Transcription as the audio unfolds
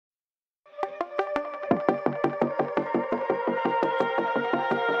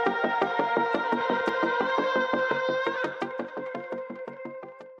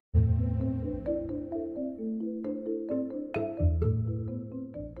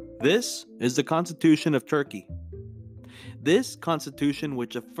This is the Constitution of Turkey. This constitution,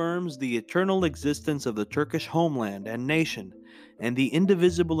 which affirms the eternal existence of the Turkish homeland and nation and the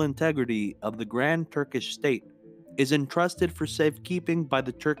indivisible integrity of the Grand Turkish State, is entrusted for safekeeping by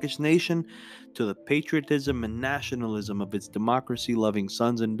the Turkish nation to the patriotism and nationalism of its democracy-loving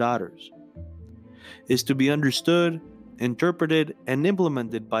sons and daughters, is to be understood, interpreted, and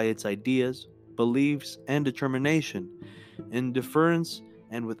implemented by its ideas, beliefs, and determination, in deference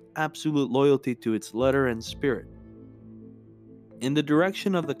and with absolute loyalty to its letter and spirit. In the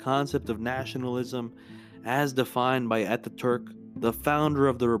direction of the concept of nationalism as defined by Ataturk, the founder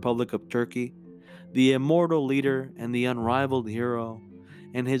of the Republic of Turkey, the immortal leader and the unrivaled hero,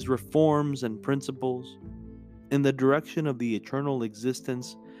 and his reforms and principles, in the direction of the eternal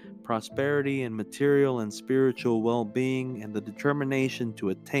existence, prosperity, and material and spiritual well-being, and the determination to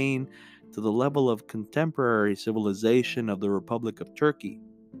attain to the level of contemporary civilization of the Republic of Turkey,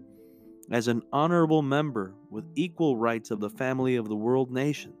 as an honorable member with equal rights of the family of the world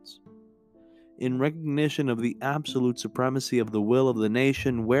nations, in recognition of the absolute supremacy of the will of the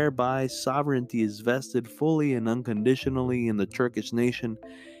nation, whereby sovereignty is vested fully and unconditionally in the Turkish nation,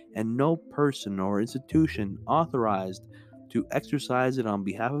 and no person or institution authorized to exercise it on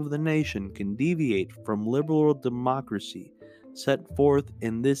behalf of the nation can deviate from liberal democracy set forth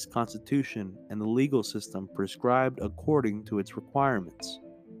in this constitution and the legal system prescribed according to its requirements.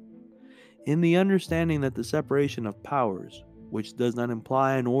 In the understanding that the separation of powers, which does not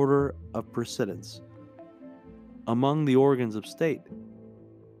imply an order of precedence among the organs of state,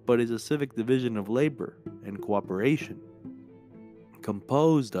 but is a civic division of labor and cooperation,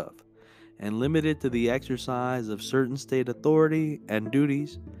 composed of and limited to the exercise of certain state authority and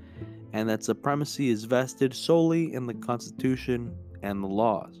duties, and that supremacy is vested solely in the Constitution and the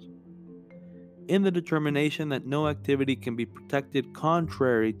laws. In the determination that no activity can be protected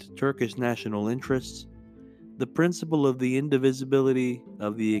contrary to Turkish national interests, the principle of the indivisibility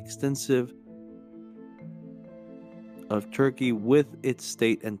of the extensive of Turkey with its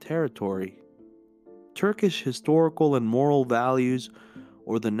state and territory, Turkish historical and moral values,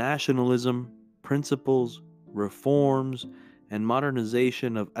 or the nationalism, principles, reforms, and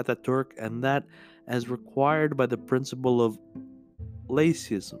modernization of Ataturk, and that as required by the principle of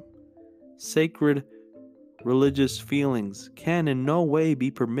laicism, sacred religious feelings can in no way be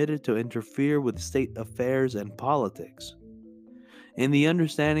permitted to interfere with state affairs and politics. In the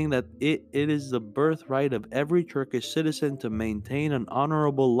understanding that it is the birthright of every Turkish citizen to maintain an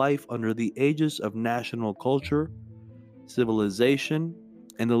honorable life under the aegis of national culture, civilization,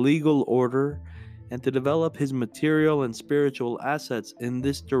 and the legal order, and to develop his material and spiritual assets in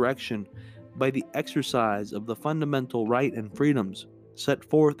this direction by the exercise of the fundamental right and freedoms set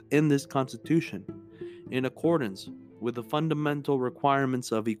forth in this Constitution, in accordance with the fundamental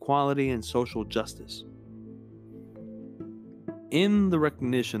requirements of equality and social justice. In the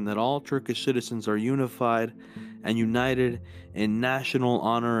recognition that all Turkish citizens are unified and united in national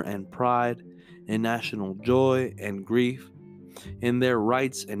honor and pride, in national joy and grief, in their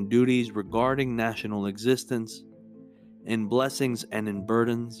rights and duties regarding national existence, in blessings and in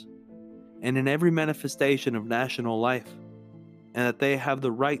burdens, and in every manifestation of national life, and that they have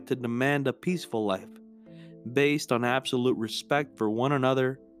the right to demand a peaceful life, based on absolute respect for one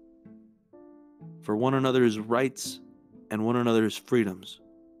another, for one another's rights and one another's freedoms,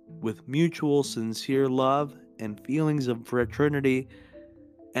 with mutual sincere love and feelings of fraternity,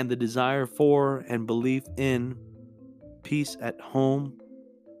 and the desire for and belief in peace at home,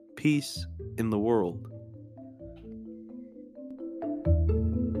 peace in the world.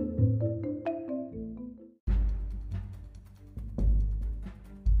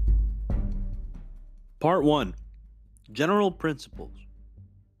 Part 1. General Principles.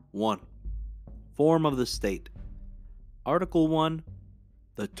 1. Form of the State. Article 1.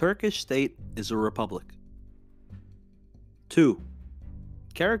 The Turkish state is a republic. 2.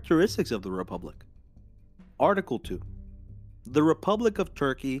 Characteristics of the republic. Article 2. The Republic of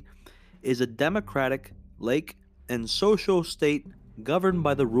Turkey is a democratic, laik, and social state governed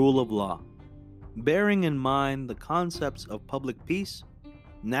by the rule of law, bearing in mind the concepts of public peace,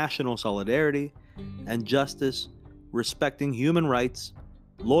 national solidarity, and justice, respecting human rights,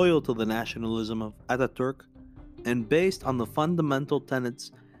 loyal to the nationalism of Ataturk, and based on the fundamental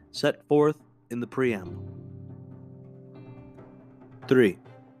tenets set forth in the preamble. 3.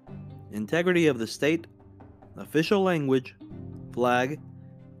 Integrity of the state, official language, flag,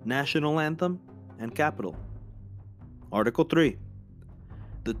 national anthem, and capital. Article 3.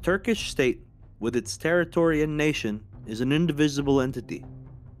 The Turkish state, with its territory and nation, is an indivisible entity.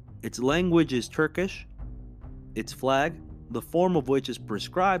 Its language is Turkish, its flag, the form of which is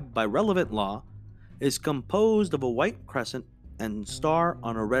prescribed by relevant law, is composed of a white crescent and star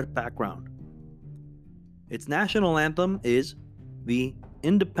on a red background. Its national anthem is the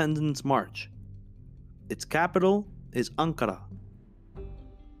Independence March. Its capital is Ankara.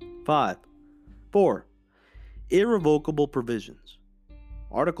 4. Irrevocable provisions.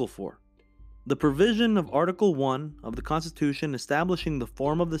 Article 4. The provision of Article 1 of the Constitution establishing the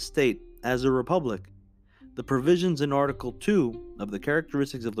form of the state as a republic, the provisions in Article 2 of the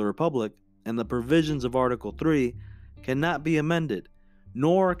characteristics of the republic, and the provisions of Article 3 cannot be amended,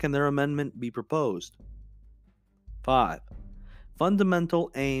 nor can their amendment be proposed. 5.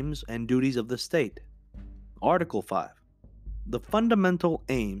 Fundamental aims and duties of the state. Article 5. The fundamental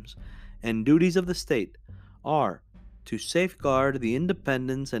aims and duties of the state are to safeguard the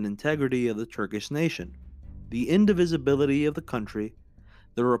independence and integrity of the Turkish nation, the indivisibility of the country,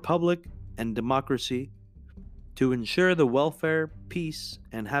 the republic and democracy, to ensure the welfare, peace,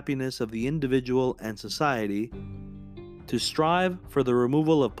 and happiness of the individual and society, to strive for the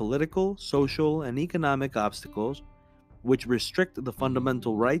removal of political, social, and economic obstacles which restrict the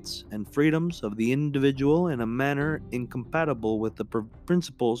fundamental rights and freedoms of the individual in a manner incompatible with the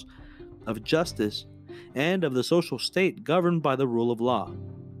principles of justice and of the social state governed by the rule of law,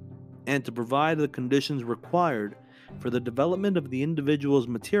 and to provide the conditions required for the development of the individual's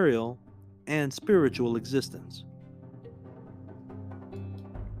material and spiritual existence.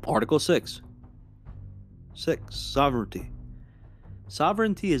 Article 6. Sovereignty.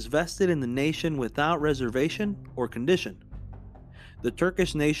 Sovereignty is vested in the nation without reservation or condition. The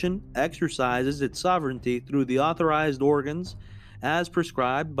Turkish nation exercises its sovereignty through the authorized organs as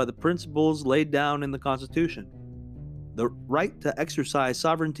prescribed by the principles laid down in the Constitution. The right to exercise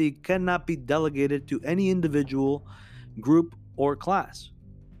sovereignty cannot be delegated to any individual, group, or class.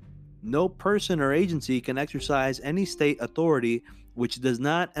 No person or agency can exercise any state authority which does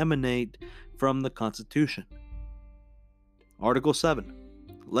not emanate from the Constitution. Article 7.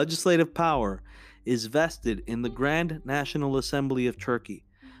 Legislative power is vested in the Grand National Assembly of Turkey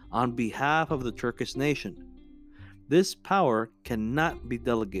on behalf of the Turkish nation. This power cannot be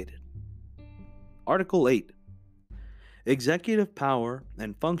delegated. Article 8. Executive power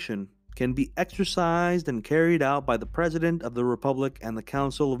and function can be exercised and carried out by the President of the Republic and the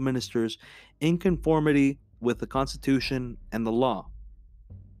Council of Ministers in conformity with the Constitution and the law.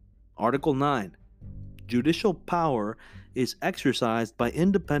 Article 9. Judicial power is exercised by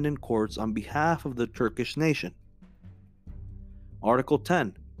independent courts on behalf of the Turkish nation. Article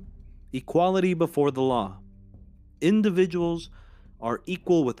 10. Equality before the law. Individuals are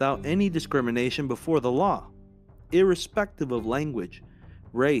equal without any discrimination before the law, irrespective of language,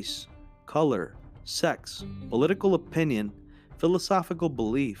 race, color, sex, political opinion, philosophical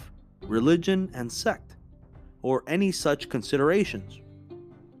belief, religion, and sect, or any such considerations.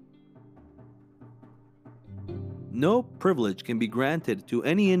 No privilege can be granted to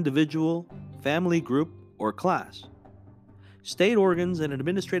any individual, family group, or class. State organs and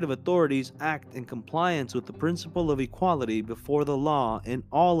administrative authorities act in compliance with the principle of equality before the law in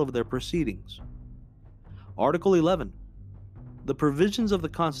all of their proceedings. Article 11. The provisions of the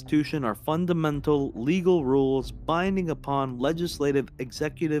Constitution are fundamental legal rules binding upon legislative,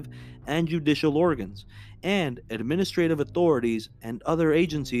 executive, and judicial organs, and administrative authorities and other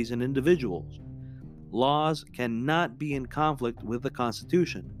agencies and individuals. Laws cannot be in conflict with the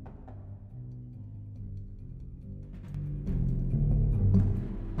Constitution.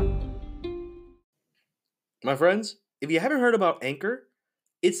 My friends, if you haven't heard about Anchor,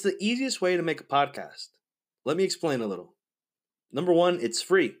 it's the easiest way to make a podcast. Let me explain a little. Number 1, it's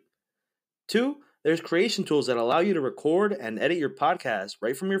free. 2, there's creation tools that allow you to record and edit your podcast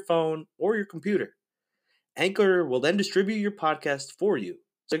right from your phone or your computer. Anchor will then distribute your podcast for you,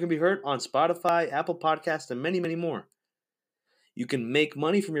 so it can be heard on Spotify, Apple Podcasts, and many, many more. You can make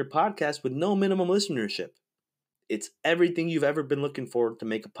money from your podcast with no minimum listenership. It's everything you've ever been looking for to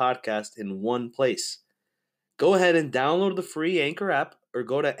make a podcast in one place. Go ahead and download the free Anchor app or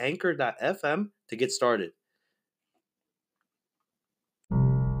go to anchor.fm to get started.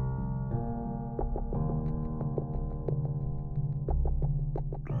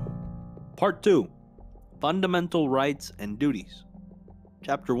 Part 2. Fundamental Rights and Duties.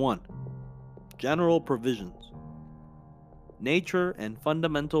 Chapter 1. General Provisions. Nature and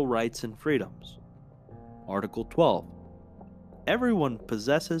Fundamental Rights and Freedoms. Article 12. Everyone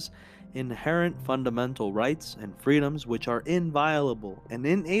possesses inherent fundamental rights and freedoms which are inviolable and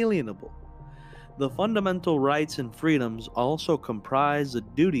inalienable. The fundamental rights and freedoms also comprise the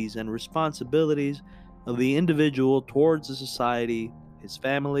duties and responsibilities of the individual towards the society, his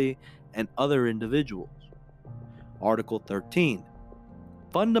family, and other individuals. Article 13.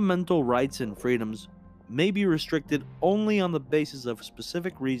 Fundamental rights and freedoms may be restricted only on the basis of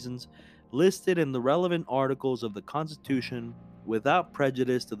specific reasons listed in the relevant articles of the Constitution without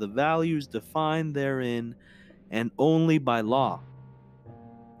prejudice to the values defined therein and only by law.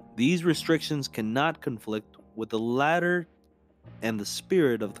 These restrictions cannot conflict with the latter and the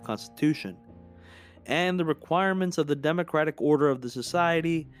spirit of the Constitution, and the requirements of the democratic order of the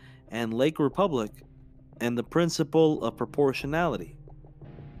society and laik republic, and the principle of proportionality.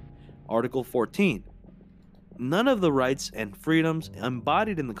 Article 14. None of the rights and freedoms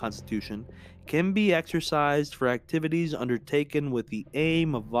embodied in the Constitution can be exercised for activities undertaken with the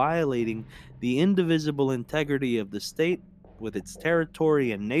aim of violating the indivisible integrity of the state with its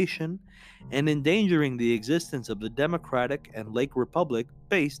territory and nation, and endangering the existence of the democratic and laik republic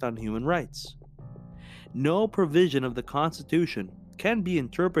based on human rights. No provision of the Constitution can be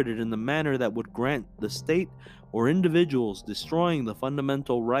interpreted in the manner that would grant the state or individuals destroying the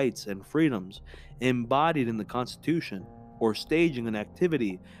fundamental rights and freedoms embodied in the Constitution or staging an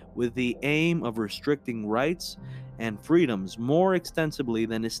activity with the aim of restricting rights and freedoms more extensively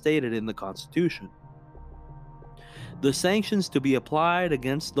than is stated in the Constitution. The sanctions to be applied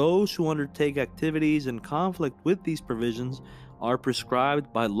against those who undertake activities in conflict with these provisions are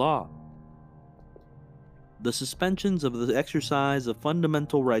prescribed by law. The suspensions of the exercise of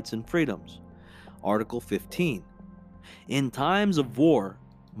fundamental rights and freedoms. Article 15. In times of war,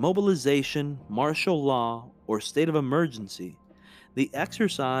 mobilization, martial law, or state of emergency, the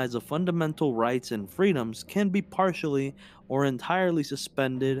exercise of fundamental rights and freedoms can be partially or entirely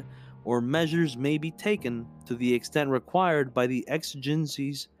suspended, or measures may be taken to the extent required by the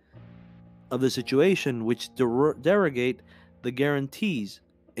exigencies of the situation which derogate the guarantees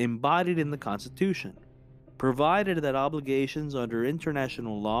embodied in the Constitution, provided that obligations under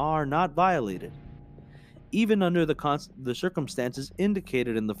international law are not violated. Even under the circumstances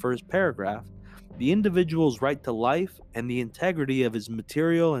indicated in the first paragraph, the individual's right to life and the integrity of his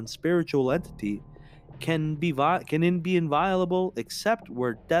material and spiritual entity can be inviolable except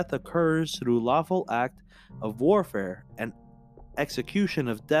where death occurs through lawful act of warfare and execution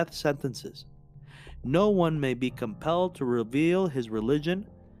of death sentences. No one may be compelled to reveal his religion,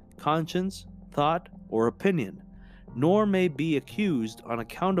 conscience, thought, or opinion, nor may be accused on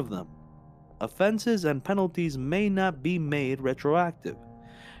account of them. Offenses and penalties may not be made retroactive,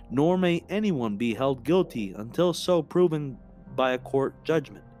 nor may anyone be held guilty until so proven by a court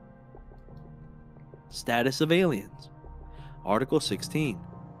judgment. Status of aliens. Article 16.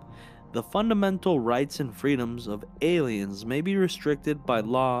 The fundamental rights and freedoms of aliens may be restricted by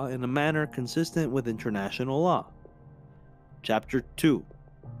law in a manner consistent with international law. Chapter 2.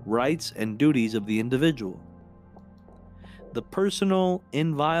 Rights and duties of the individual. The personal,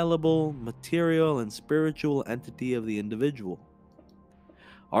 inviolable, material, and spiritual entity of the individual.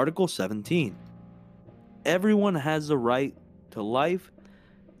 Article 17. Everyone has the right to life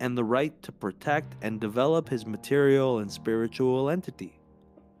and the right to protect and develop his material and spiritual entity.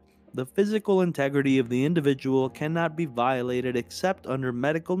 The physical integrity of the individual cannot be violated except under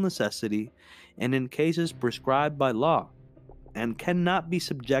medical necessity and in cases prescribed by law, and cannot be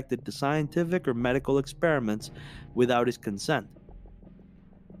subjected to scientific or medical experiments without his consent.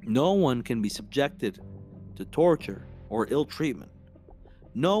 No one can be subjected to torture or ill treatment.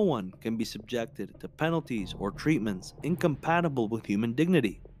 No one can be subjected to penalties or treatments incompatible with human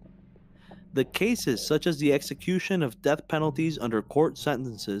dignity. The cases such as the execution of death penalties under court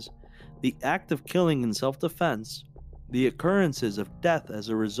sentences, the act of killing in self-defense, the occurrences of death as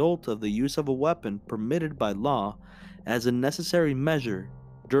a result of the use of a weapon permitted by law as a necessary measure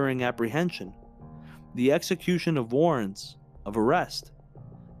during apprehension, the execution of warrants of arrest,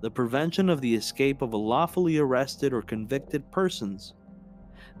 the prevention of the escape of lawfully arrested or convicted persons,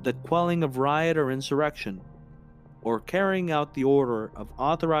 the quelling of riot or insurrection, or carrying out the order of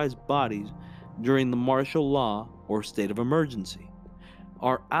authorized bodies during the martial law or state of emergency,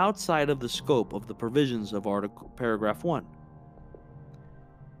 are outside of the scope of the provisions of paragraph 1.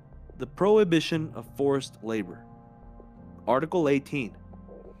 The prohibition of forced labor. Article 18.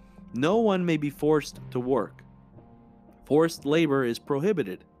 No one may be forced to work. Forced labor is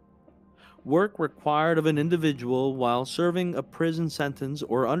prohibited. Work required of an individual while serving a prison sentence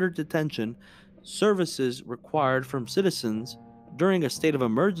or under detention, services required from citizens during a state of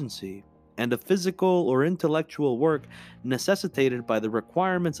emergency, and a physical or intellectual work necessitated by the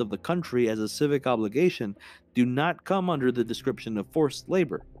requirements of the country as a civic obligation do not come under the description of forced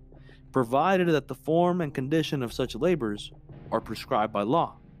labor, provided that the form and condition of such labors are prescribed by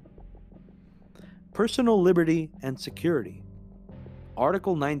law. Personal liberty and security.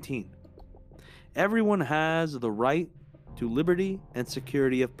 Article 19. Everyone has the right to liberty and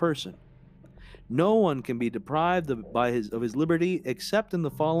security of person. No one can be deprived of his liberty except in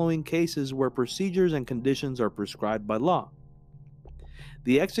the following cases where procedures and conditions are prescribed by law: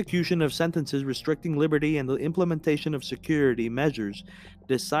 the execution of sentences restricting liberty and the implementation of security measures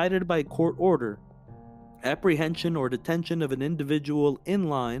decided by court order, apprehension or detention of an individual in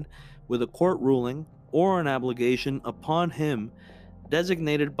line with a court ruling or an obligation upon him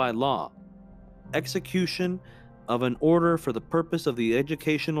designated by law, execution of an order for the purpose of the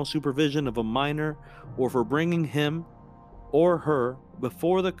educational supervision of a minor or for bringing him or her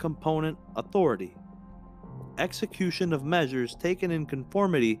before the component authority, execution of measures taken in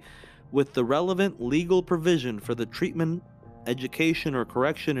conformity with the relevant legal provision for the treatment, education, or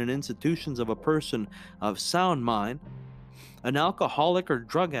correction in institutions of a person of sound mind, an alcoholic or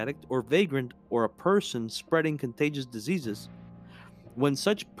drug addict or vagrant, or a person spreading contagious diseases, when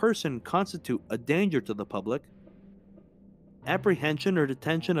such person constitute a danger to the public, apprehension or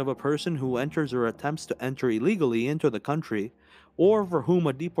detention of a person who enters or attempts to enter illegally into the country, or for whom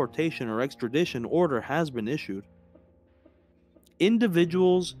a deportation or extradition order has been issued,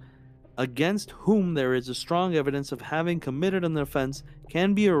 individuals against whom there is a strong evidence of having committed an offense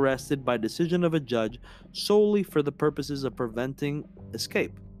can be arrested by decision of a judge solely for the purposes of preventing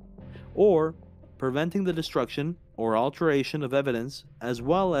escape, or preventing the destruction or alteration of evidence, as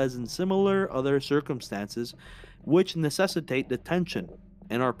well as in similar other circumstances which necessitate detention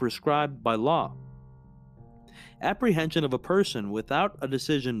and are prescribed by law. Apprehension of a person without a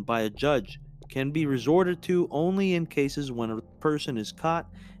decision by a judge can be resorted to only in cases when a person is caught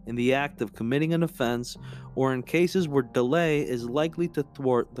in the act of committing an offense or in cases where delay is likely to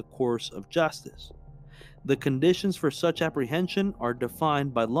thwart the course of justice. The conditions for such apprehension are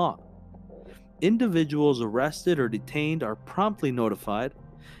defined by law. Individuals arrested or detained are promptly notified,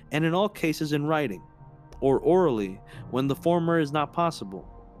 and in all cases in writing, or orally when the former is not possible,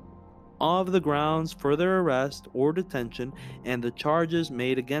 of the grounds for their arrest or detention and the charges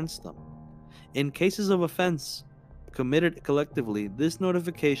made against them. In cases of offense committed collectively, this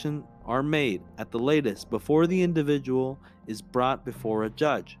notification are made at the latest before the individual is brought before a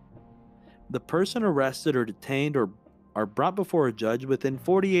judge. The person arrested or detained are brought before a judge within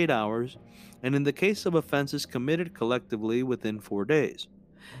 48 hours, and in the case of offenses committed collectively within 4 days,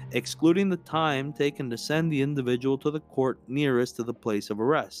 excluding the time taken to send the individual to the court nearest to the place of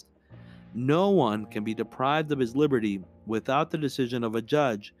arrest. No one can be deprived of his liberty without the decision of a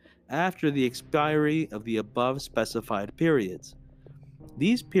judge after the expiry of the above specified periods.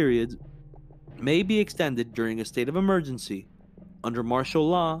 These periods may be extended during a state of emergency, under martial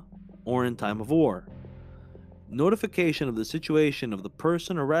law, or in time of war. Notification of the situation of the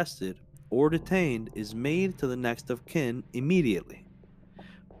person arrested or detained is made to the next of kin immediately.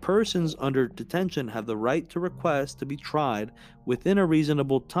 Persons under detention have the right to request to be tried within a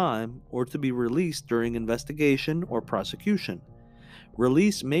reasonable time or to be released during investigation or prosecution.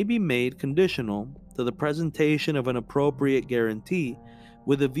 Release may be made conditional to the presentation of an appropriate guarantee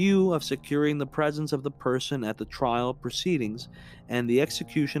with a view of securing the presence of the person at the trial proceedings and the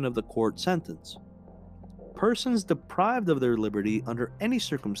execution of the court sentence. Persons deprived of their liberty under any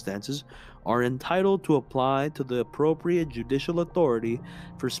circumstances are entitled to apply to the appropriate judicial authority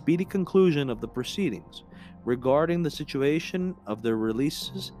for speedy conclusion of the proceedings regarding the situation of their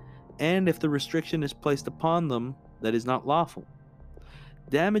releases, and if the restriction is placed upon them that is not lawful.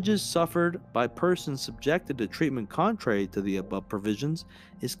 Damages suffered by persons subjected to treatment contrary to the above provisions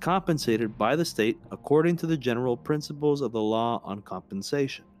is compensated by the state according to the general principles of the law on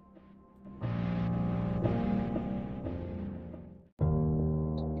compensation.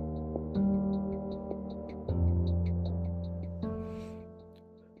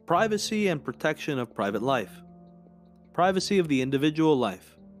 Privacy and protection of private life. Privacy of the individual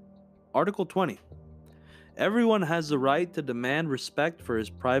life. Article 20. Everyone has the right to demand respect for his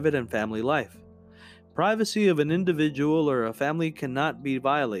private and family life. Privacy of an individual or a family cannot be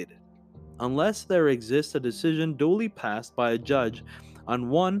violated unless there exists a decision duly passed by a judge on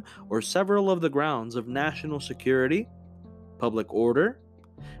one or several of the grounds of national security, public order,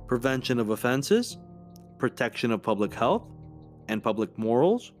 prevention of offenses, protection of public health and public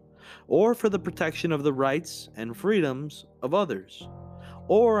morals, or for the protection of the rights and freedoms of others,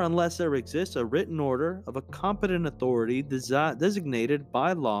 or unless there exists a written order of a competent authority designated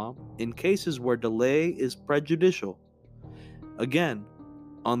by law in cases where delay is prejudicial. Again,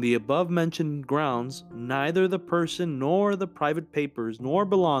 on the above-mentioned grounds, neither the person nor the private papers nor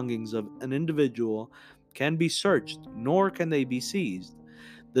belongings of an individual can be searched, nor can they be seized.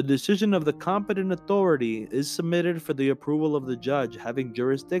 The decision of the competent authority is submitted for the approval of the judge having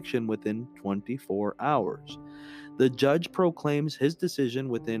jurisdiction within 24 hours. The judge proclaims his decision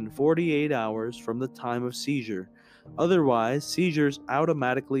within 48 hours from the time of seizure. Otherwise, seizures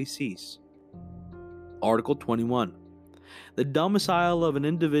automatically cease. Article 21. The domicile of an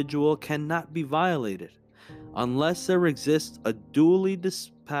individual cannot be violated unless there exists a duly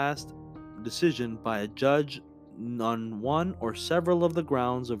passed decision by a judge on one or several of the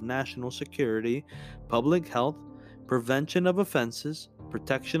grounds of national security, public health, prevention of offenses,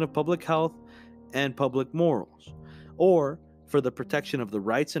 protection of public health, and public morals, or for the protection of the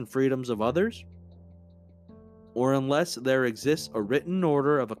rights and freedoms of others, or unless there exists a written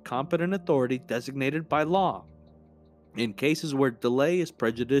order of a competent authority designated by law. In cases where delay is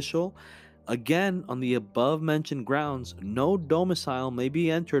prejudicial, again on the above-mentioned grounds, no domicile may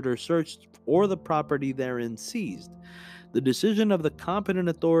be entered or searched or the property therein seized. The decision of the competent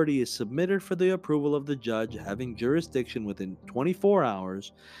authority is submitted for the approval of the judge having jurisdiction within 24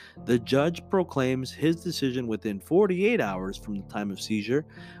 hours. The judge proclaims his decision within 48 hours from the time of seizure.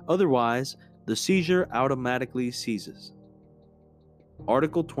 Otherwise, the seizure automatically ceases.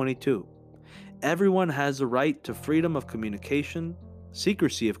 Article 22. Everyone has the right to freedom of communication.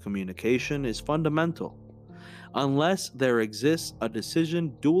 Secrecy of communication is fundamental. Unless there exists a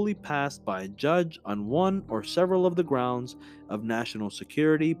decision duly passed by a judge on one or several of the grounds of national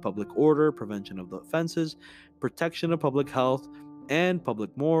security, public order, prevention of the offenses, protection of public health, and public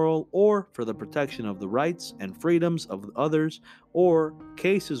moral, or for the protection of the rights and freedoms of others, or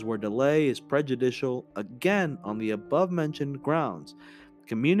cases where delay is prejudicial, again on the above-mentioned grounds,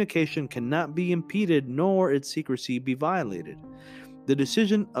 communication cannot be impeded nor its secrecy be violated. The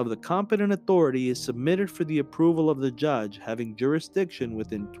decision of the competent authority is submitted for the approval of the judge having jurisdiction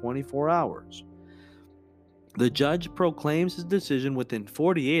within 24 hours. The judge proclaims his decision within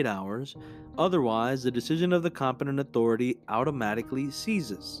 48 hours. Otherwise, the decision of the competent authority automatically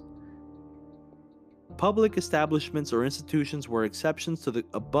ceases. Public establishments or institutions where exceptions to the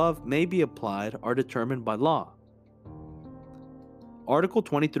above may be applied are determined by law. Article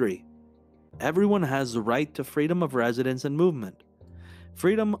 23. Everyone has the right to freedom of residence and movement.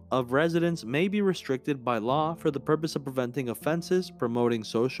 Freedom of residence may be restricted by law for the purpose of preventing offenses, promoting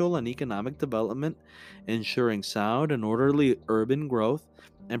social and economic development, ensuring sound and orderly urban growth,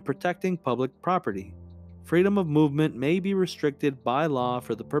 and protecting public property. Freedom of movement may be restricted by law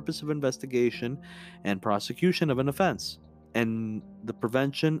for the purpose of investigation and prosecution of an offense, and the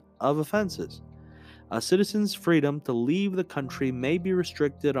prevention of offenses. A citizen's freedom to leave the country may be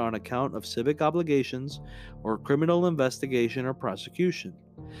restricted on account of civic obligations or criminal investigation or prosecution.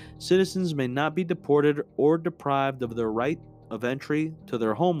 Citizens may not be deported or deprived of their right of entry to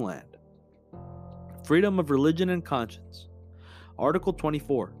their homeland. Freedom of religion and conscience. Article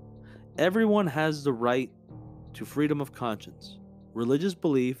 24. Everyone has the right to freedom of conscience, religious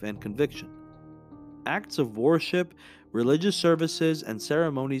belief, and conviction. Acts of worship, religious services, and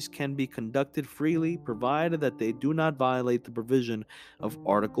ceremonies can be conducted freely, provided that they do not violate the provision of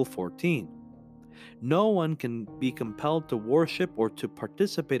Article 14. No one can be compelled to worship or to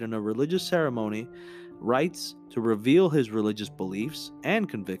participate in a religious ceremony, rights to reveal his religious beliefs and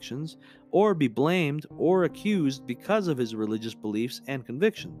convictions, or be blamed or accused because of his religious beliefs and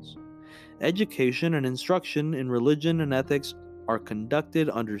convictions. Education and instruction in religion and ethics are conducted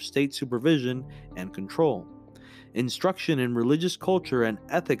under state supervision and control. Instruction in religious culture and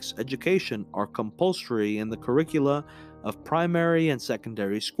ethics education are compulsory in the curricula of primary and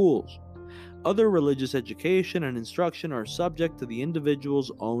secondary schools. Other religious education and instruction are subject to the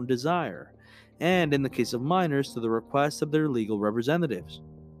individual's own desire, and in the case of minors, to the request of their legal representatives.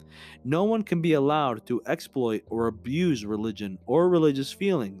 No one can be allowed to exploit or abuse religion or religious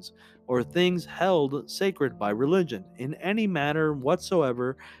feelings or things held sacred by religion in any manner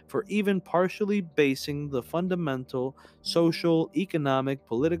whatsoever, for even partially basing the fundamental social, economic,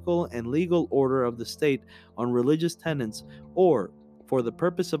 political, and legal order of the state on religious tenets, or for the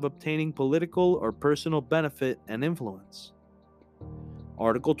purpose of obtaining political or personal benefit and influence.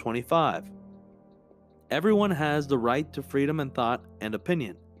 Article 25. Everyone has the right to freedom in thought and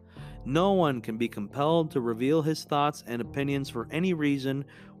opinion. No one can be compelled to reveal his thoughts and opinions for any reason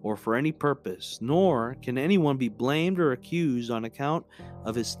or for any purpose, nor can anyone be blamed or accused on account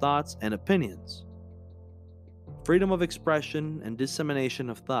of his thoughts and opinions. Freedom of expression and dissemination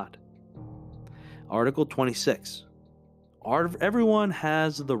of thought. Article 26. Everyone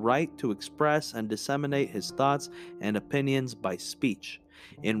has the right to express and disseminate his thoughts and opinions by speech,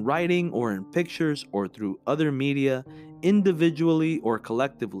 in writing or in pictures or through other media, individually or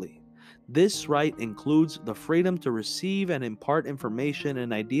collectively. This right includes the freedom to receive and impart information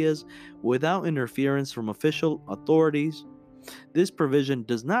and ideas without interference from official authorities. This provision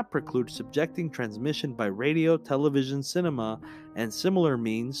does not preclude subjecting transmission by radio, television, cinema, and similar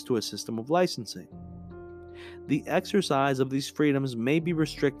means to a system of licensing. The exercise of these freedoms may be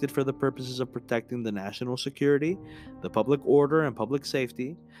restricted for the purposes of protecting the national security, the public order and public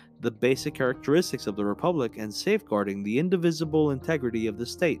safety, the basic characteristics of the republic, and safeguarding the indivisible integrity of the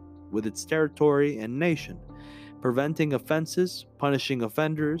state with its territory and nation, preventing offenses, punishing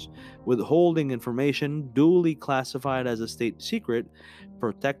offenders, withholding information duly classified as a state secret,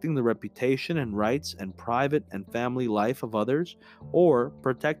 protecting the reputation and rights and private and family life of others, or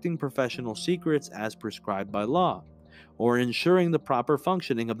protecting professional secrets as prescribed by law, or ensuring the proper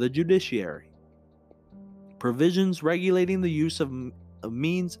functioning of the judiciary. Provisions regulating the use of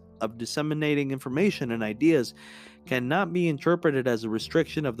means of disseminating information and ideas cannot be interpreted as a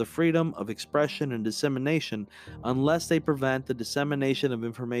restriction of the freedom of expression and dissemination unless they prevent the dissemination of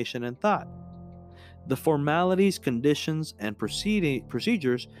information and thought. The formalities, conditions, and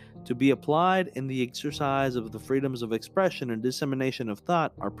procedures to be applied in the exercise of the freedoms of expression and dissemination of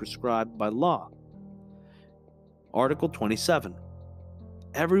thought are prescribed by law. Article 27.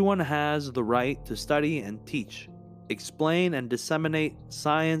 Everyone has the right to study and teach, explain and disseminate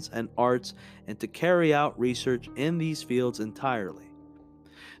science and arts, and to carry out research in these fields entirely.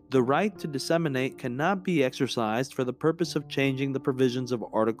 The right to disseminate cannot be exercised for the purpose of changing the provisions of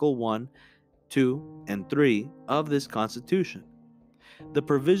Article 1, 2, and 3 of this Constitution. The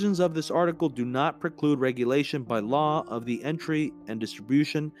provisions of this article do not preclude regulation by law of the entry and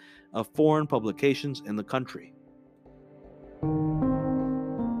distribution of foreign publications in the country.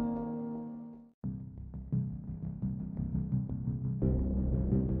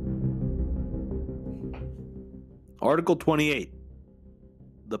 Article 28.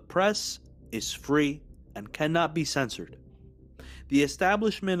 The press is free and cannot be censored. The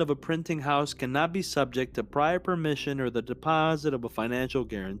establishment of a printing house cannot be subject to prior permission or the deposit of a financial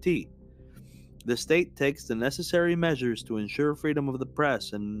guarantee. The state takes the necessary measures to ensure freedom of the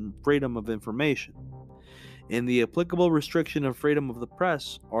press and freedom of information. In the applicable restriction of freedom of the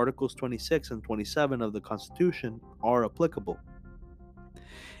press, Articles 26 and 27 of the Constitution are applicable.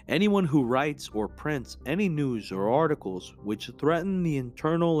 Anyone who writes or prints any news or articles which threaten the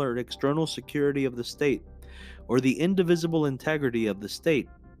internal or external security of the state or the indivisible integrity of the state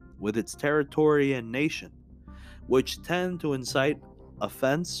with its territory and nation, which tend to incite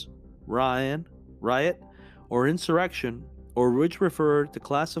offense, riot, or insurrection, or which refer to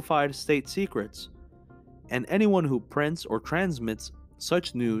classified state secrets, and anyone who prints or transmits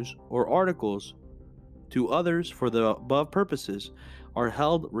such news or articles to others for the above purposes are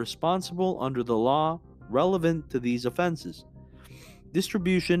held responsible under the law relevant to these offenses.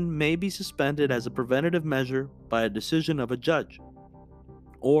 Distribution may be suspended as a preventative measure by a decision of a judge,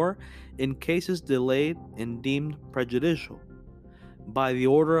 or, in cases delayed and deemed prejudicial, by the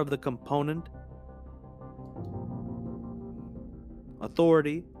order of the component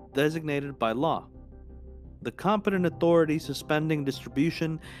authority designated by law. The competent authority suspending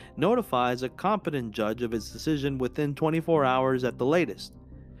distribution notifies a competent judge of its decision within 24 hours at the latest.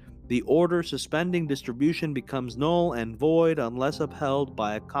 The order suspending distribution becomes null and void unless upheld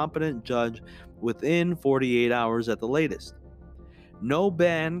by a competent judge within 48 hours at the latest. No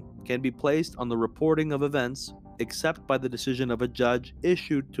ban can be placed on the reporting of events except by the decision of a judge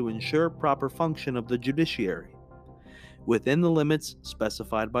issued to ensure proper function of the judiciary, within the limits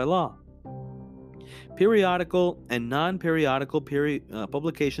specified by law. Periodical and non-periodical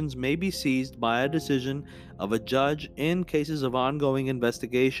publications may be seized by a decision of a judge in cases of ongoing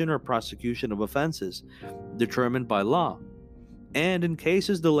investigation or prosecution of offenses determined by law, and in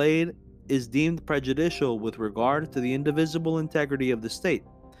cases delayed is deemed prejudicial with regard to the indivisible integrity of the state,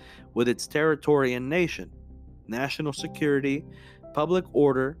 with its territory and nation, national security, public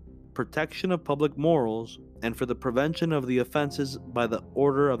order, protection of public morals, and for the prevention of the offenses by the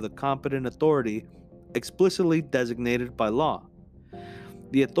order of the competent authority explicitly designated by law.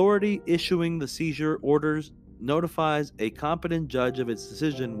 The authority issuing the seizure orders notifies a competent judge of its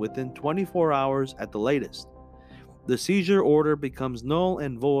decision within 24 hours at the latest. The seizure order becomes null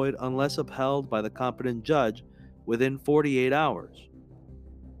and void unless upheld by the competent judge within 48 hours.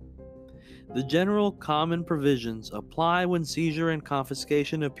 The general common provisions apply when seizure and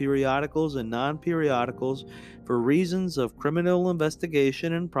confiscation of periodicals and non-periodicals for reasons of criminal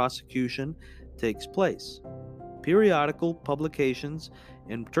investigation and prosecution takes place. Periodical publications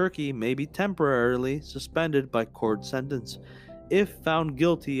in Turkey may be temporarily suspended by court sentence if found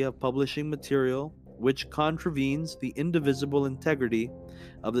guilty of publishing material which contravenes the indivisible integrity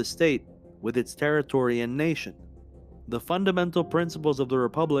of the state with its territory and nation, the fundamental principles of the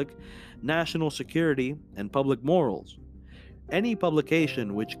Republic, national security, and public morals. Any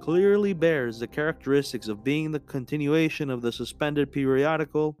publication which clearly bears the characteristics of being the continuation of the suspended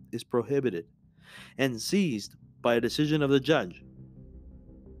periodical is prohibited and seized by a decision of the judge.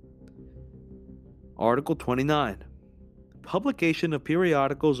 Article 29. Publication of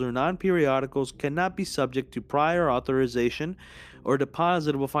periodicals or non-periodicals cannot be subject to prior authorization or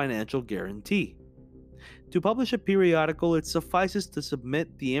deposit of a financial guarantee. To publish a periodical, it suffices to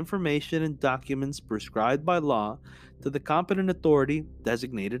submit the information and documents prescribed by law to the competent authority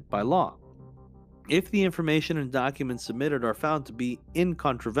designated by law. If the information and documents submitted are found to be in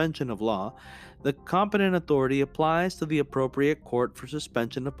contravention of law, the competent authority applies to the appropriate court for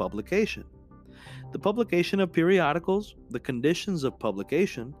suspension of publication. The publication of periodicals, the conditions of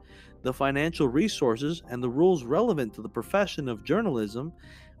publication, the financial resources, and the rules relevant to the profession of journalism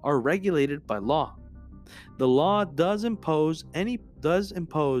are regulated by law. The law does impose any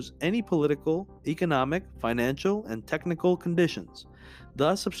political, economic, financial, and technical conditions,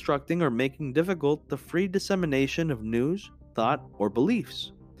 thus obstructing or making difficult the free dissemination of news, thought, or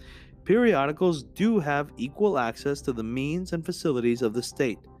beliefs. Periodicals do have equal access to the means and facilities of the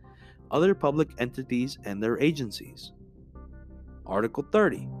state, other public entities, and their agencies. Article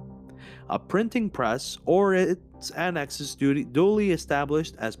 30. A printing press or its annexes duly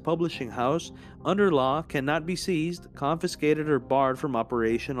established as publishing house under law cannot be seized, confiscated, or barred from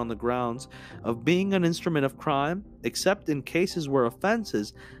operation on the grounds of being an instrument of crime, except in cases where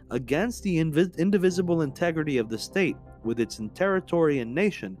offenses against the indivisible integrity of the state with its territory and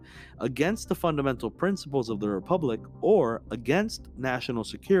nation, against the fundamental principles of the Republic, or against national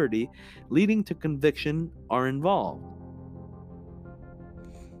security leading to conviction are involved.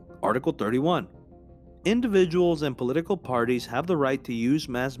 Article 31. Individuals and political parties have the right to use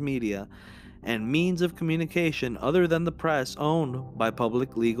mass media and means of communication other than the press owned by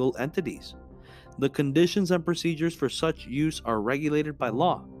public legal entities. The conditions and procedures for such use are regulated by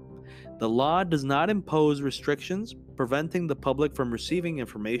law. The law does not impose restrictions preventing the public from receiving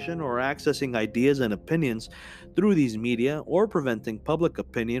information or accessing ideas and opinions through these media, or preventing public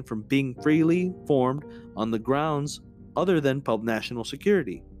opinion from being freely formed on the grounds other than national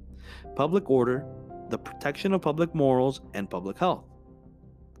security, public order, the protection of public morals, and public health.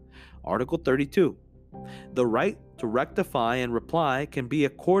 Article 32. The right to rectify and reply can be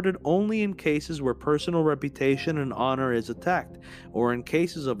accorded only in cases where personal reputation and honor is attacked, or in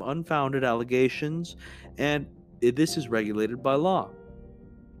cases of unfounded allegations, and this is regulated by law.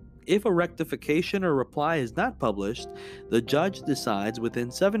 If a rectification or reply is not published, the judge decides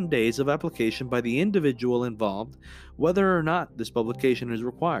within 7 days of application by the individual involved whether or not this publication is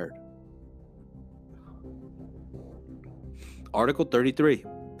required. Article 33.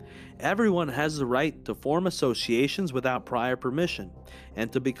 Everyone has the right to form associations without prior permission,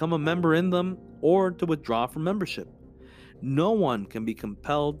 and to become a member in them or to withdraw from membership. No one can be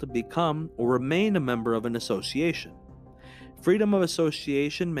compelled to become or remain a member of an association. Freedom of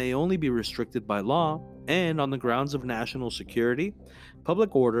association may only be restricted by law and on the grounds of national security,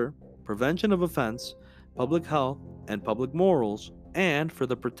 public order, prevention of offense, public health, and public morals, and for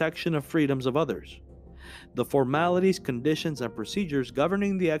the protection of freedoms of others. The formalities, conditions, and procedures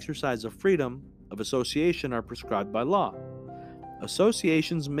governing the exercise of freedom of association are prescribed by law.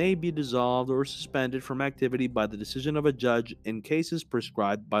 Associations may be dissolved or suspended from activity by the decision of a judge in cases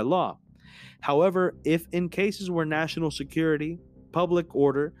prescribed by law. However, if in cases where national security, public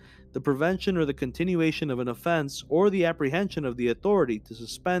order, the prevention or the continuation of an offense, or the apprehension of the authority to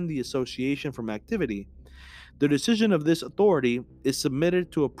suspend the association from activity, the decision of this authority is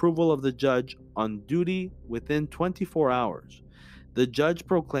submitted to approval of the judge on duty within 24 hours. The judge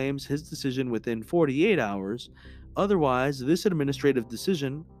proclaims his decision within 48 hours. Otherwise, this administrative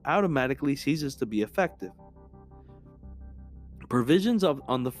decision automatically ceases to be effective. Provisions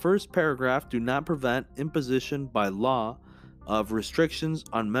on the first paragraph do not prevent imposition by law of restrictions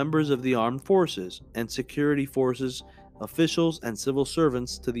on members of the armed forces and security forces, officials, and civil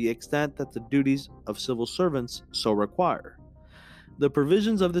servants to the extent that the duties of civil servants so require. The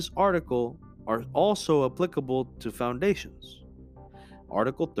provisions of this article are also applicable to foundations.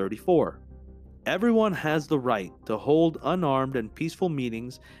 Article 34. Everyone has the right to hold unarmed and peaceful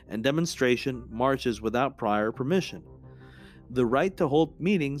meetings and demonstration marches without prior permission. The right to hold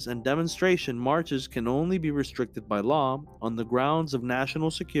meetings and demonstration marches can only be restricted by law on the grounds of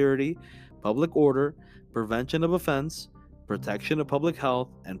national security, public order, prevention of offense, protection of public health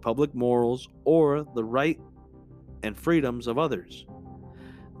and public morals, or the right and freedoms of others.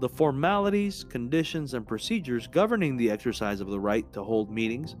 The formalities, conditions, and procedures governing the exercise of the right to hold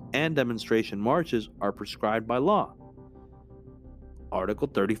meetings and demonstration marches are prescribed by law. Article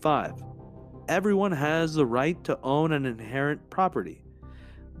 35. Everyone has the right to own an inherent property.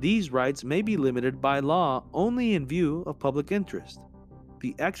 These rights may be limited by law only in view of public interest.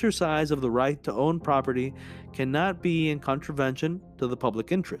 The exercise of the right to own property cannot be in contravention to the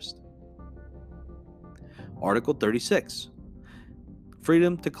public interest. Article 36.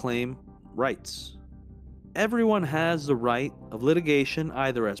 Freedom to claim rights. Everyone has the right of litigation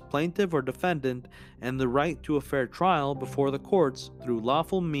either as plaintiff or defendant and the right to a fair trial before the courts through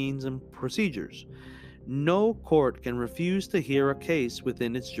lawful means and procedures. No court can refuse to hear a case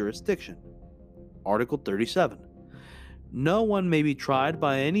within its jurisdiction. Article 37. No one may be tried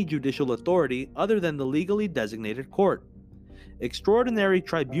by any judicial authority other than the legally designated court. Extraordinary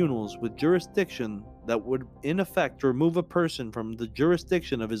tribunals with jurisdiction that would in effect remove a person from the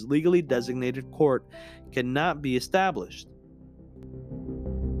jurisdiction of his legally designated court cannot be established.